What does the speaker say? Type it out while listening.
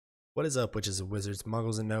What is up, witches and wizards,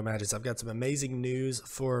 muggles and no magics? I've got some amazing news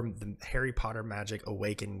for the Harry Potter Magic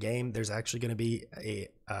Awaken game. There's actually going to be a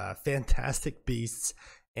Fantastic Beasts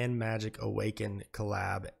and Magic Awaken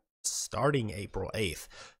collab starting April 8th.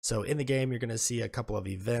 So in the game, you're going to see a couple of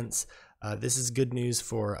events. This is good news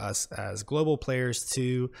for us as global players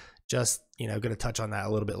too. Just, going to touch on that a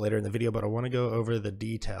little bit later in the video, but I want to go over the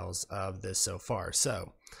details of this so far.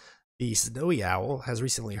 So the Snowy Owl has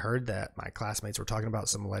recently heard that my classmates were talking about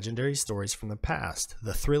some legendary stories from the past,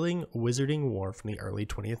 the thrilling wizarding war from the early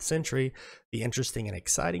 20th century, the interesting and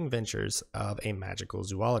exciting ventures of a magical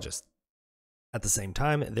zoologist. At the same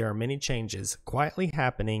time, there are many changes quietly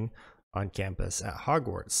happening on campus at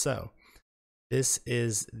Hogwarts. So this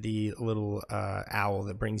is the little owl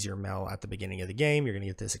that brings your mail at the beginning of the game. You're going to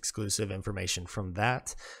get this exclusive information from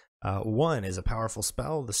that. One is a powerful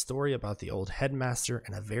spell. The story about the old headmaster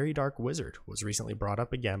and a very dark wizard was recently brought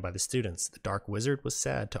up again by the students. The dark wizard was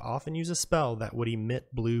said to often use a spell that would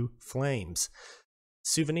emit blue flames.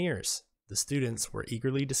 Souvenirs. The students were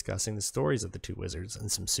eagerly discussing the stories of the two wizards,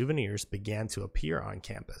 and some souvenirs began to appear on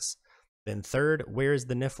campus. Then third, where is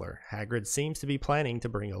the Niffler? Hagrid seems to be planning to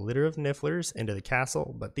bring a litter of Nifflers into the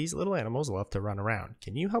castle, but these little animals love to run around.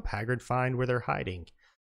 Can you help Hagrid find where they're hiding?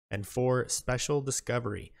 And four, special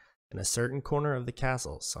discovery. In a certain corner of the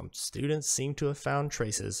castle, some students seem to have found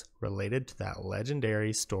traces related to that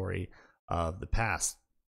legendary story of the past.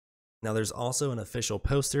 Now, there's also an official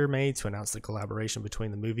poster made to announce the collaboration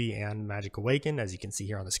between the movie and Magic Awaken, as you can see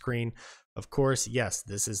here on the screen. Of course, yes,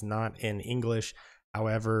 this is not in English.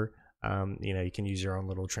 However, you can use your own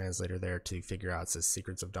little translator there to figure out. It says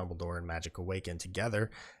Secrets of Dumbledore and Magic Awaken together.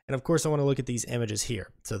 And of course, I want to look at these images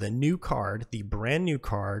here. So the new card, the brand new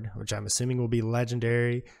card, which I'm assuming will be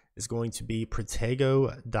legendary, is going to be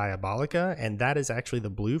Protego Diabolica, and that is actually the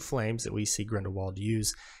blue flames that we see Grindelwald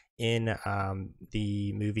use in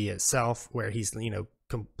the movie itself, where he's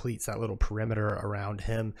completes that little perimeter around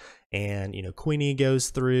him, and Queenie goes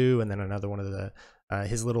through, and then another one of the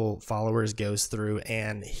his little followers goes through,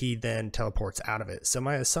 and he then teleports out of it. So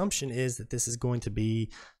my assumption is that this is going to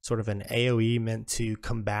be sort of an AoE meant to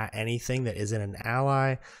combat anything that isn't an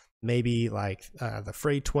ally. Maybe like the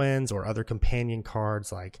Frey twins or other companion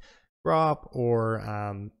cards like Grop,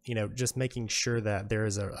 or just making sure that there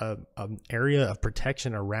is an area of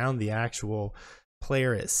protection around the actual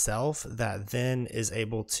player itself that then is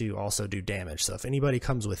able to also do damage. So if anybody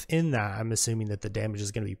comes within that, I'm assuming that the damage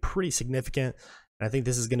is going to be pretty significant. And I think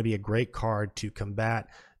this is going to be a great card to combat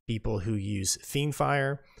people who use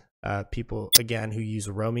Fiendfire, people again who use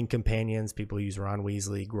roaming companions, people who use Ron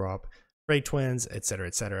Weasley, Grop, Frey twins, etc.,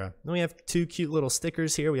 etc. Then we have two cute little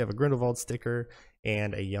stickers here. We have a Grindelwald sticker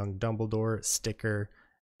and a young Dumbledore sticker,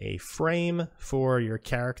 a frame for your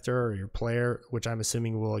character or your player, which I'm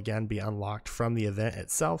assuming will again be unlocked from the event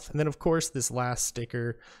itself. And then of course this last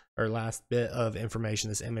sticker, or last bit of information,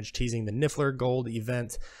 this image teasing the Niffler Gold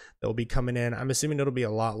event that will be coming in. I'm assuming it'll be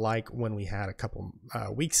a lot like when we had a couple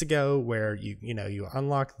weeks ago, where you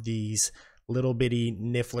unlock these little bitty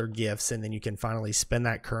Niffler gifts, and then you can finally spend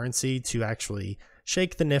that currency to actually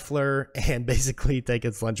shake the Niffler and basically take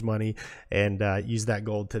its lunch money and use that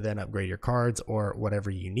gold to then upgrade your cards or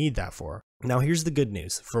whatever you need that for. Now, here's the good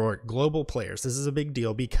news for global players. This is a big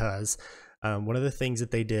deal because one of the things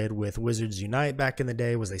that they did with Wizards Unite back in the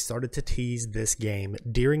day was they started to tease this game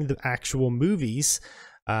during the actual movies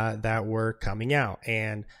that were coming out.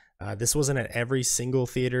 And this wasn't at every single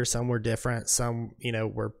theater. Some were different. Some,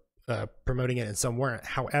 were promoting it and some weren't.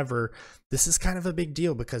 However, this is kind of a big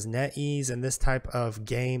deal because NetEase and this type of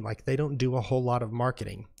game, they don't do a whole lot of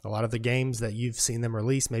marketing. A lot of the games that you've seen them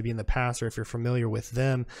release maybe in the past, or if you're familiar with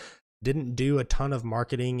them, didn't do a ton of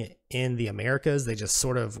marketing in the Americas. They just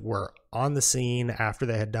sort of were on the scene after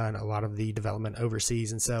they had done a lot of the development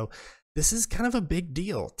overseas. And so this is kind of a big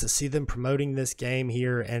deal to see them promoting this game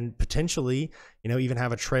here, and potentially, even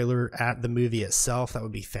have a trailer at the movie itself. That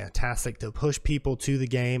would be fantastic to push people to the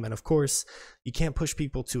game. And of course, you can't push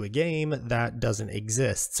people to a game that doesn't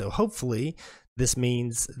exist. So hopefully this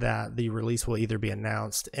means that the release will either be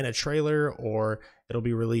announced in a trailer, or it'll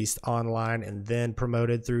be released online and then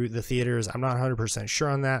promoted through the theaters. I'm not 100% sure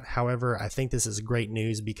on that. However, I think this is great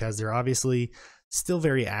news because they're obviously still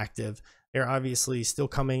very active. They're obviously still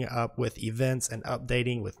coming up with events and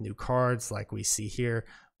updating with new cards like we see here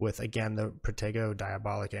with, again, the Protego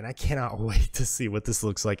Diabolica. And I cannot wait to see what this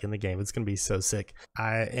looks like in the game. It's going to be so sick.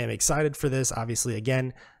 I am excited for this. Obviously,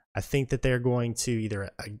 again, I think that they're going to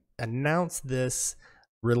either announce this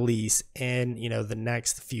release in, the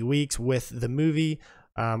next few weeks with the movie,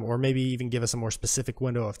 or maybe even give us a more specific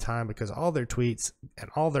window of time, because all their tweets and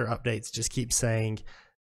all their updates just keep saying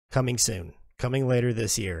coming soon. coming later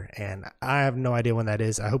this year, and I have no idea when that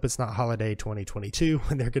is. I hope it's not holiday 2022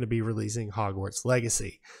 when they're going to be releasing Hogwarts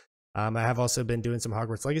Legacy. I have also been doing some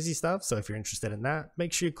Hogwarts Legacy stuff, so if you're interested in that,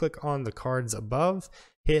 make sure you click on the cards above,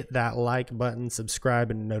 hit that like button,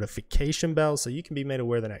 subscribe, and notification bell so you can be made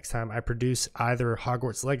aware the next time I produce either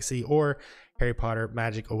Hogwarts Legacy or Harry Potter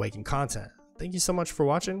Magic Awakened content. Thank you so much for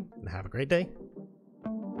watching, and have a great day.